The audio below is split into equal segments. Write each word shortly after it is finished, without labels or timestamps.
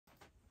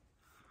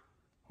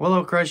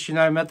Hello, Christ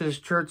United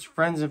Methodist Church,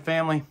 friends and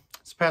family.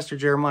 It's Pastor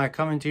Jeremiah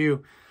coming to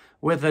you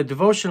with a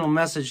devotional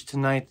message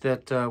tonight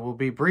that will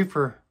be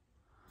briefer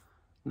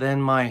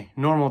than my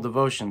normal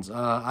devotions.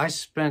 I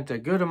spent a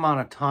good amount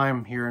of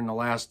time here in the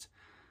last,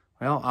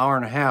 hour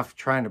and a half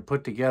trying to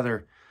put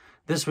together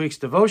this week's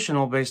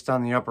devotional based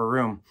on the upper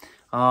room.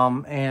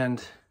 No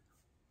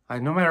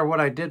matter what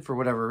I did for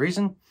whatever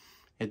reason,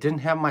 it didn't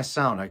have my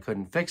sound. I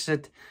couldn't fix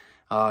it.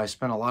 I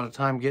spent a lot of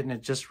time getting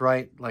it just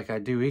right, like I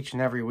do each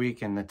and every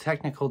week, and the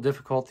technical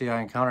difficulty I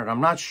encountered,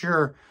 I'm not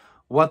sure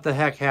what the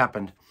heck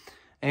happened.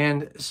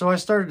 And so I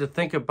started to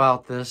think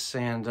about this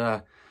and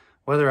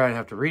whether I'd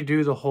have to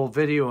redo the whole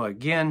video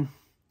again.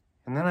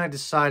 And then I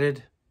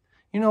decided,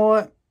 you know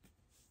what?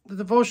 The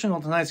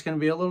devotional tonight's going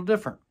to be a little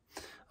different.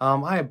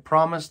 I had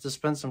promised to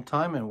spend some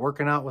time in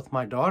working out with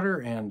my daughter,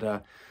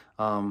 and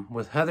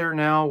with Heather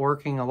now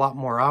working a lot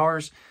more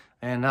hours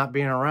and not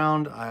being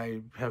around,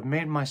 I have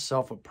made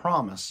myself a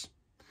promise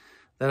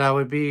that I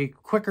would be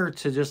quicker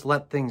to just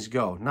let things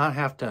go, not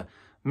have to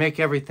make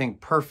everything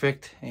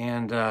perfect,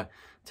 and to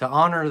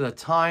honor the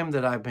time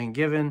that I've been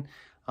given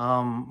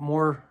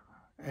more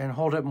and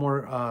hold it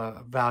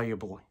more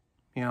valuably,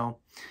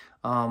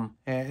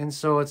 And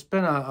so it's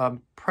been a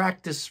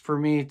practice for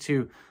me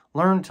to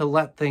learn to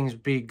let things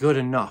be good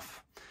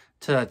enough,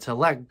 to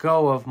let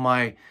go of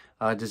my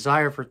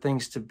desire for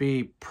things to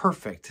be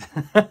perfect,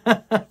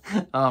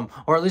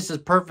 or at least as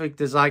perfect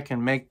as I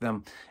can make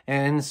them.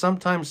 And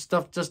sometimes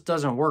stuff just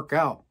doesn't work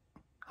out.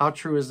 How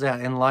true is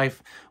that? In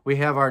life, we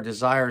have our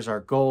desires, our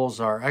goals,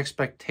 our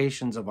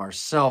expectations of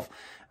ourselves.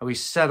 We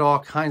set all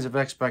kinds of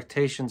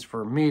expectations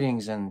for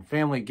meetings and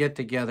family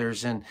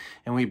get-togethers, and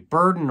we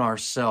burden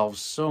ourselves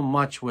so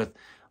much with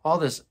all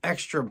this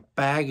extra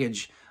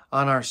baggage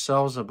on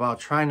ourselves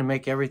about trying to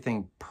make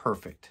everything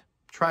perfect,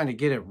 trying to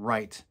get it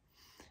right.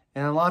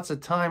 And lots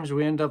of times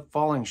we end up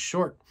falling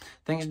short.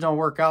 Things don't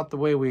work out the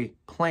way we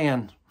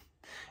plan.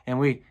 And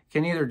we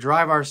can either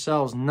drive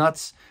ourselves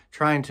nuts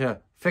trying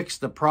to fix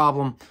the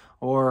problem,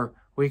 or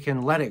we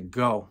can let it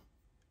go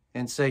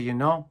and say,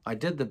 I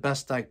did the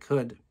best I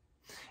could.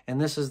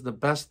 And this is the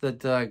best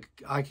that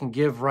I can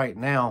give right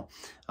now,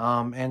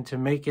 and to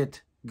make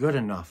it good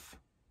enough.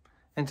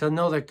 And to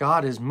know that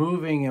God is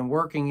moving and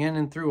working in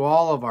and through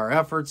all of our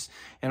efforts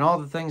and all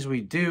the things we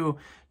do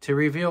to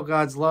reveal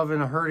God's love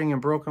in a hurting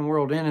and broken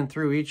world in and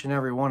through each and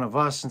every one of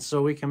us. And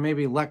so we can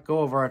maybe let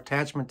go of our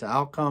attachment to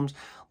outcomes,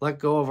 let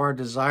go of our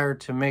desire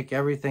to make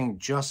everything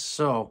just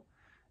so,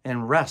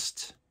 and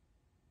rest,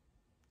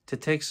 to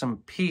take some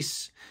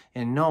peace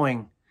in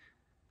knowing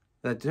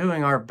that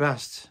doing our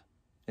best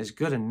is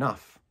good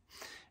enough.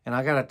 And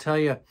I got to tell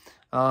you,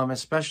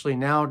 especially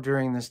now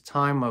during this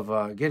time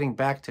of getting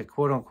back to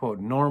quote-unquote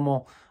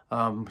normal,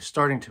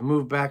 starting to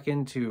move back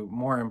into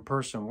more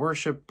in-person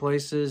worship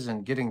places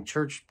and getting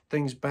church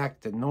things back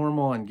to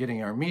normal and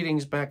getting our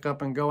meetings back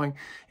up and going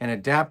and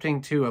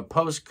adapting to a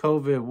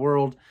post-COVID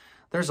world,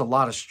 there's a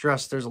lot of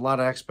stress, there's a lot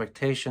of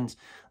expectations,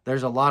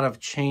 there's a lot of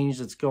change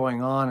that's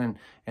going on,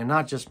 and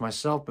not just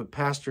myself, but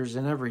pastors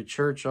in every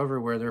church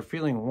everywhere, they're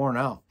feeling worn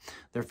out.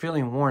 They're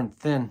feeling worn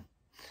thin.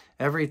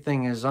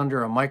 Everything is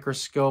under a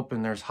microscope,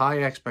 and there's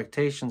high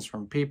expectations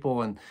from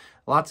people, and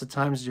lots of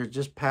times you're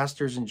just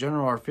pastors in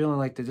general are feeling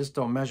like they just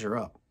don't measure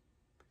up,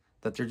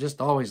 that they're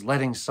just always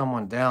letting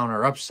someone down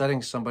or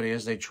upsetting somebody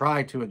as they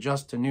try to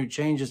adjust to new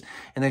changes,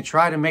 and they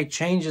try to make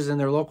changes in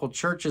their local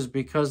churches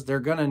because they're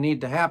going to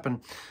need to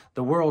happen.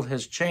 The world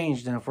has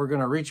changed, and if we're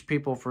going to reach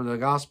people for the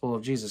gospel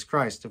of Jesus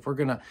Christ, if we're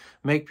going to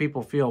make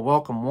people feel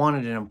welcome,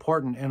 wanted, and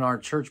important in our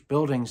church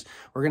buildings,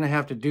 we're going to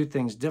have to do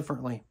things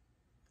differently.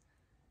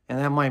 And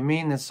that might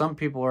mean that some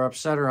people are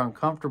upset or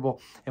uncomfortable.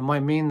 It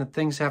might mean that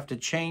things have to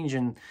change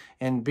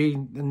and be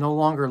no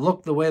longer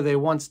look the way they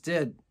once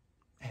did.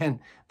 And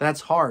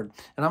that's hard.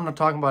 And I'm not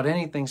talking about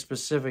anything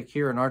specific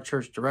here in our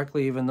church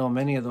directly, even though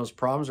many of those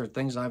problems are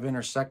things I've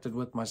intersected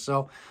with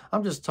myself.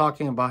 I'm just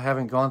talking about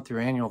having gone through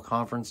annual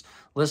conference,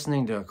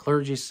 listening to a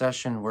clergy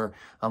session where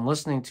I'm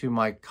listening to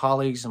my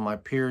colleagues and my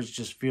peers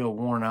just feel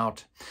worn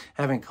out,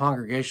 having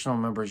congregational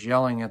members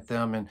yelling at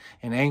them and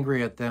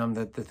angry at them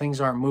that the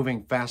things aren't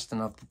moving fast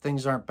enough, that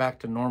things aren't back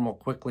to normal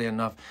quickly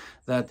enough,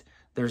 that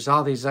there's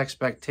all these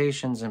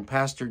expectations and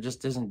pastor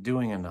just isn't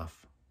doing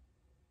enough.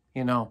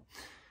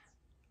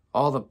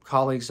 All the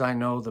colleagues I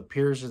know, the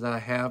peers that I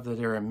have that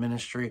are in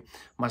ministry,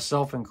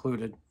 myself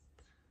included,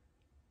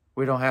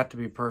 we don't have to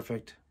be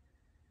perfect.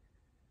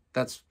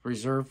 That's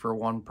reserved for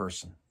one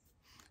person,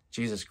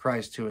 Jesus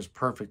Christ, who is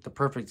perfect, the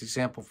perfect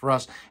example for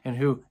us, and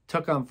who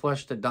took on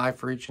flesh to die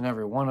for each and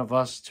every one of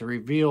us, to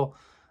reveal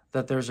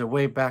that there's a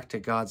way back to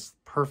God's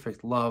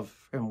perfect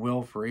love and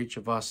will for each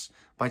of us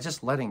by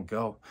just letting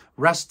go,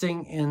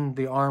 resting in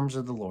the arms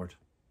of the Lord,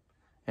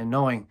 and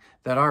knowing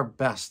that our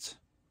best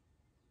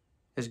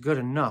is good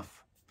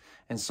enough.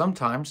 And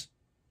sometimes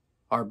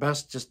our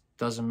best just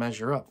doesn't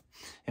measure up.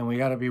 And we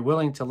got to be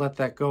willing to let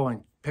that go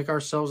and pick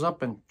ourselves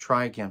up and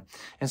try again.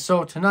 And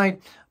so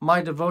tonight,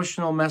 my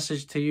devotional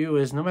message to you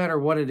is no matter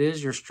what it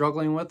is you're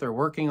struggling with or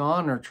working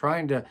on or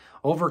trying to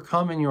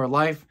overcome in your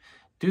life,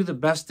 do the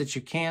best that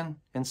you can,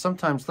 and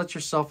sometimes let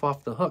yourself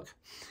off the hook.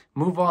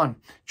 Move on,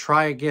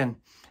 try again,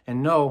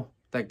 and know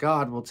that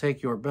God will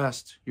take your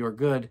best, your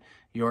good,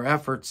 your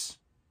efforts,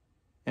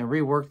 and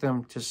rework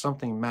them to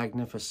something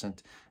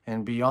magnificent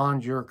and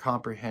beyond your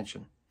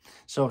comprehension.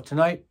 So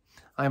tonight,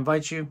 I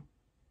invite you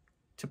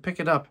to pick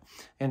it up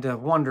and to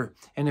wonder.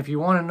 And if you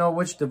want to know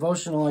which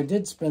devotional I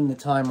did spend the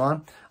time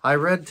on, I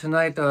read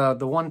tonight the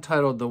one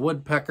titled The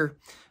Woodpecker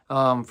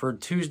for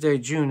Tuesday,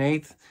 June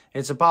 8th.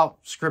 It's about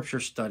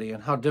scripture study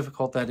and how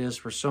difficult that is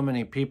for so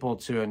many people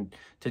to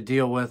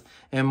deal with.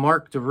 And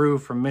Mark DeRue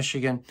from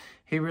Michigan,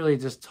 he really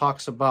just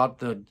talks about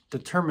the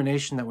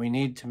determination that we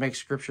need to make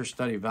scripture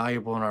study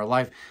valuable in our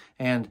life,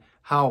 and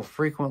how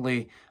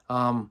frequently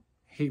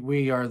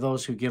we are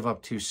those who give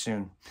up too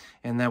soon,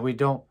 and that we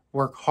don't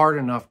work hard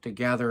enough to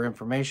gather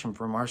information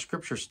from our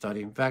scripture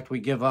study. In fact, we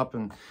give up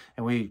and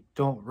we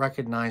don't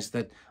recognize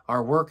that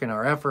our work and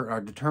our effort, our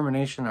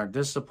determination, our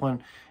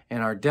discipline,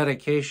 and our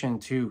dedication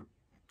to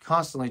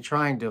constantly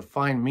trying to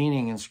find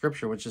meaning in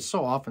scripture, which is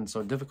so often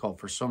so difficult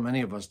for so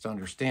many of us to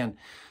understand,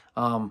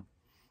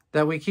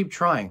 that we keep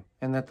trying,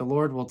 and that the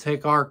Lord will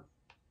take our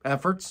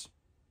efforts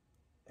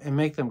and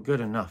make them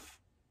good enough.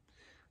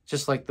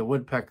 Just like the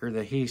woodpecker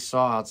that he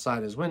saw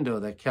outside his window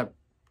that kept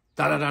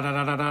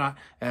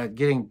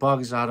getting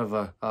bugs out of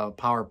a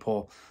power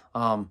pole.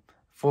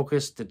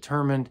 Focused,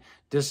 determined,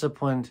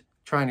 disciplined,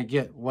 trying to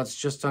get what's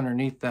just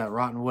underneath that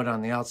rotten wood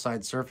on the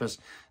outside surface.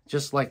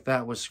 Just like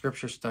that with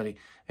scripture study.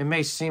 It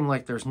may seem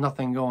like there's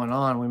nothing going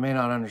on. We may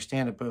not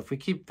understand it, but if we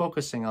keep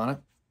focusing on it,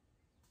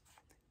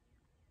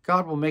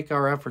 God will make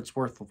our efforts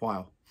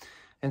worthwhile.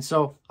 And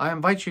so I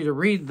invite you to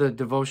read the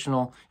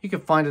devotional. You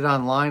can find it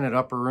online at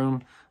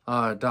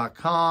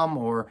upperroom.com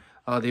or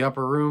the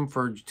Upper Room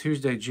for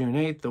Tuesday, June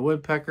 8th, The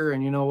Woodpecker.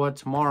 And you know what?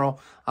 Tomorrow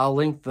I'll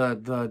link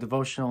the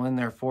devotional in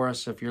there for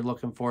us if you're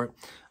looking for it.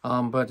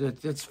 But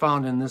it's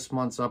found in this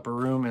month's Upper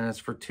Room, and it's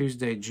for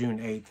Tuesday, June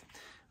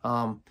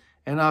 8th.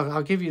 And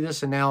I'll give you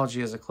this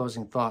analogy as a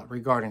closing thought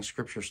regarding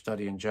scripture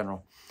study in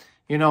general.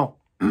 You know,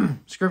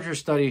 scripture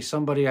study,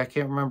 somebody, I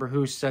can't remember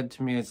who, said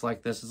to me, it's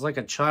like this. It's like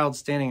a child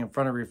standing in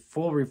front of a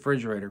full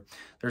refrigerator.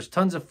 There's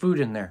tons of food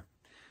in there.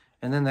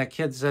 And then that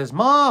kid says,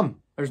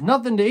 "Mom, there's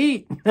nothing to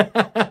eat."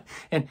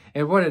 and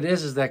what it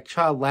is that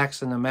child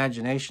lacks an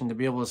imagination to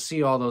be able to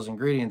see all those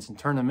ingredients and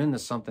turn them into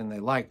something they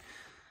like.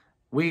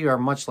 We are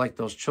much like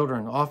those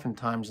children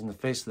oftentimes in the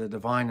face of the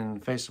divine and in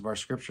the face of our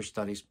scripture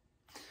studies.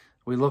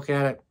 We look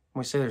at it and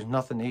we say there's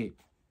nothing to eat,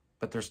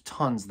 but there's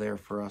tons there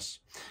for us.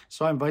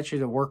 So I invite you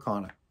to work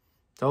on it,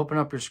 to open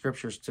up your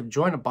scriptures, to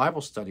join a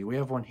Bible study. We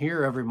have one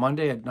here every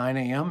Monday at 9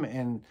 a.m.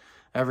 and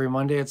every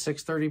Monday at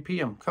 6:30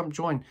 p.m. Come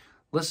join.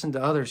 Listen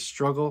to others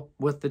struggle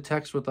with the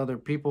text with other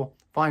people.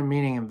 Find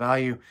meaning and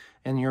value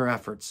in your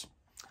efforts.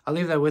 I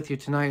leave that with you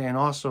tonight, and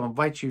also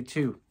invite you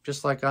to,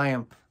 just like I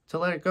am, to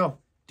let it go.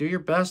 Do your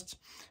best,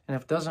 and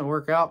if it doesn't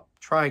work out,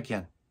 try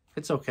again.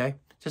 It's okay.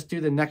 Just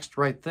do the next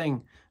right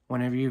thing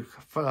whenever you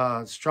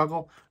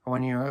struggle or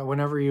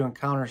whenever you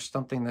encounter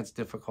something that's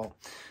difficult.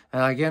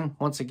 And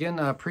once again,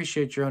 I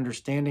appreciate your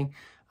understanding.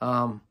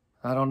 I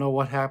don't know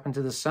what happened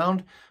to the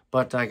sound,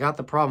 but I got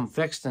the problem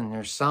fixed, and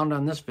there's sound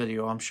on this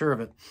video. I'm sure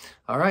of it.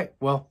 All right.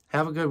 Well,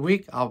 have a good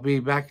week. I'll be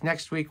back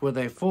next week with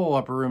a full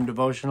Upper Room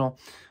devotional.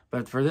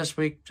 But for this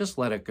week, just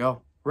let it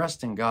go.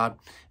 Rest in God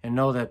and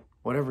know that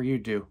whatever you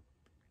do,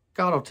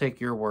 God will take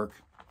your work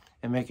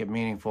and make it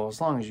meaningful as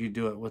long as you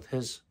do it with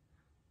His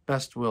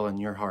best will in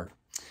your heart.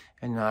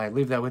 And I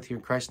leave that with you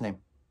in Christ's name.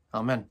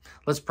 Amen.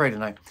 Let's pray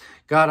tonight.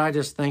 God, I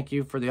just thank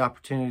you for the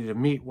opportunity to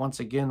meet once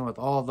again with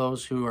all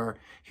those who are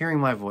hearing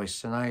my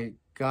voice. And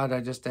God,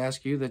 I just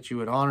ask you that you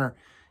would honor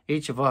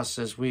each of us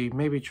as we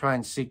maybe try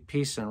and seek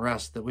peace and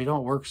rest, that we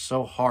don't work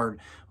so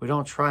hard. We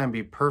don't try and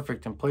be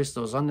perfect and place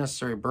those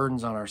unnecessary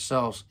burdens on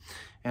ourselves.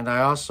 And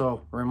I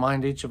also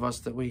remind each of us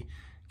that we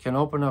can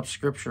open up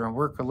scripture and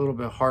work a little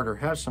bit harder,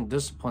 have some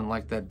discipline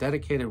like that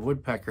dedicated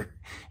woodpecker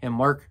in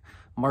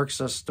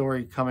Mark's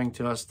story coming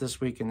to us this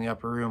week in the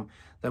Upper Room,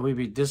 that we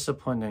be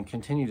disciplined and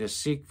continue to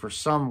seek for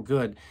some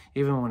good,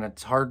 even when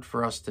it's hard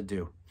for us to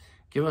do.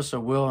 Give us a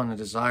will and a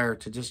desire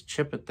to just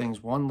chip at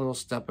things one little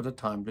step at a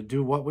time, to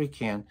do what we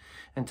can,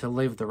 and to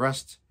leave the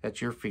rest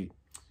at your feet.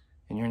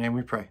 In your name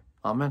we pray.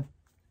 Amen.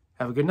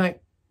 Have a good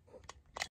night.